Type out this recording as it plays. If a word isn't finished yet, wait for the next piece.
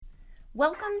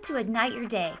Welcome to Ignite Your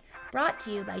Day, brought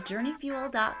to you by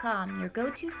JourneyFuel.com, your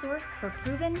go-to source for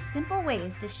proven, simple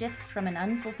ways to shift from an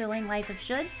unfulfilling life of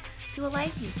shoulds to a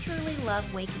life you truly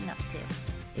love waking up to.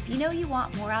 If you know you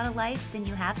want more out of life than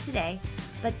you have today,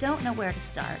 but don't know where to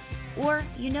start, or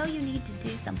you know you need to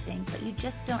do something, but you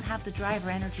just don't have the drive or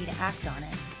energy to act on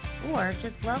it, or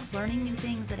just love learning new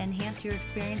things that enhance your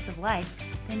experience of life,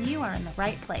 then you are in the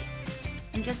right place.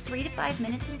 In just 3 to 5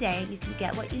 minutes a day, you can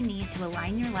get what you need to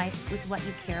align your life with what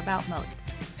you care about most,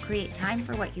 create time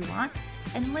for what you want,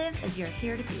 and live as you're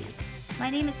here to be. My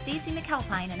name is Stacey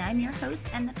McAlpine, and I'm your host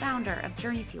and the founder of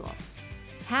Journey Fuel.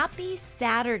 Happy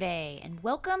Saturday, and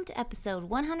welcome to episode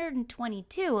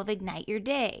 122 of Ignite Your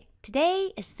Day.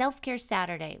 Today is Self-Care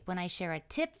Saturday, when I share a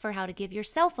tip for how to give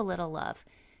yourself a little love.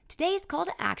 Today's call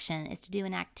to action is to do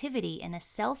an activity in a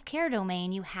self-care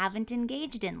domain you haven't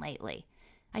engaged in lately.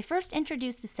 I first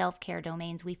introduced the self-care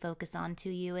domains we focus on to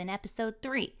you in episode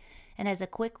 3, and as a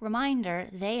quick reminder,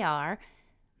 they are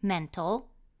mental,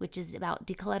 which is about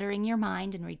decluttering your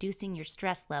mind and reducing your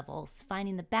stress levels,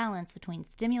 finding the balance between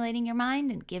stimulating your mind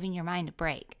and giving your mind a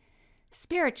break.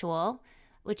 Spiritual,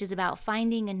 which is about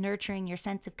finding and nurturing your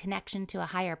sense of connection to a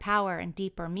higher power and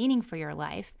deeper meaning for your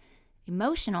life.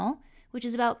 Emotional, which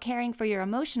is about caring for your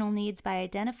emotional needs by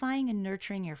identifying and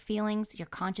nurturing your feelings, your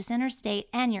conscious inner state,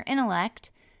 and your intellect.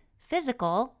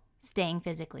 Physical, staying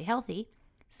physically healthy.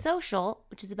 Social,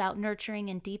 which is about nurturing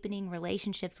and deepening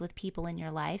relationships with people in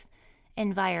your life.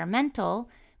 Environmental,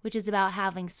 which is about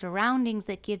having surroundings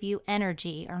that give you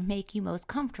energy or make you most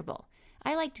comfortable.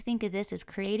 I like to think of this as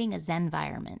creating a Zen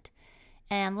environment.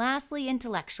 And lastly,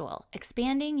 intellectual,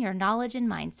 expanding your knowledge and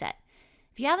mindset.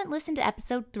 If you haven't listened to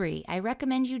episode 3, I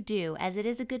recommend you do, as it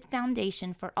is a good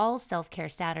foundation for all self-care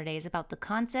Saturdays about the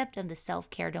concept of the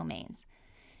self-care domains.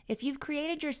 If you've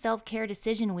created your self-care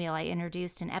decision wheel I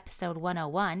introduced in episode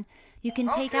 101, you can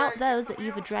take out those that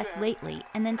you've addressed lately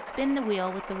and then spin the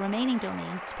wheel with the remaining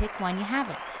domains to pick one you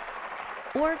haven't.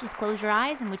 Or just close your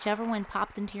eyes and whichever one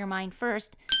pops into your mind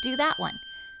first, do that one.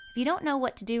 If you don't know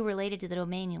what to do related to the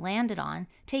domain you landed on,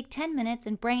 take 10 minutes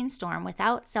and brainstorm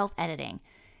without self-editing.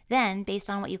 Then, based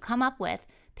on what you come up with,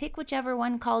 pick whichever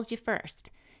one calls you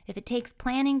first. If it takes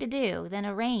planning to do, then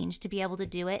arrange to be able to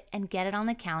do it and get it on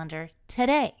the calendar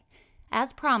today.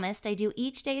 As promised, I do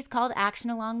each day's call to action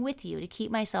along with you to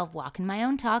keep myself walking my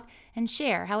own talk and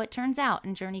share how it turns out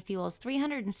in Journey Fuel's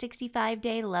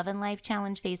 365-day Love and Life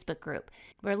Challenge Facebook group,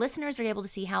 where listeners are able to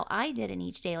see how I did in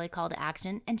each daily call to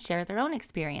action and share their own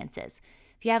experiences.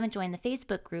 If you haven't joined the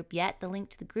Facebook group yet, the link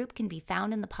to the group can be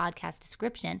found in the podcast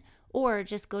description, or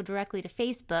just go directly to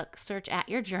Facebook, search at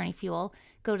your Journey Fuel,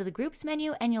 go to the groups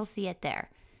menu, and you'll see it there.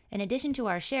 In addition to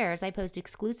our shares, I post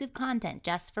exclusive content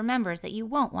just for members that you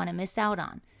won't want to miss out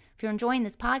on. If you're enjoying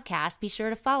this podcast, be sure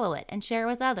to follow it and share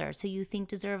with others who you think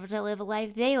deserve to live a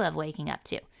life they love waking up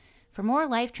to. For more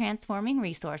life-transforming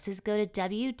resources, go to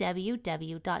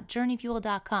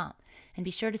www.journeyfuel.com and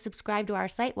be sure to subscribe to our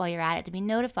site while you're at it to be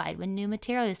notified when new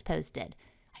material is posted.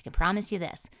 I can promise you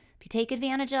this. If you take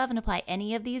advantage of and apply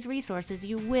any of these resources,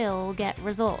 you will get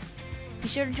results. Be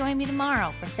sure to join me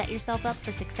tomorrow for Set Yourself Up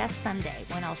for Success Sunday,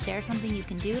 when I'll share something you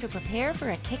can do to prepare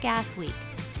for a kick-ass week.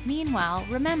 Meanwhile,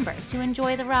 remember to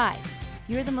enjoy the ride.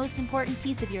 You're the most important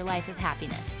piece of your life of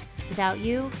happiness. Without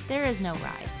you, there is no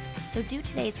ride. So do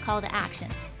today's call to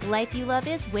action. The life you love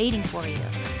is waiting for you.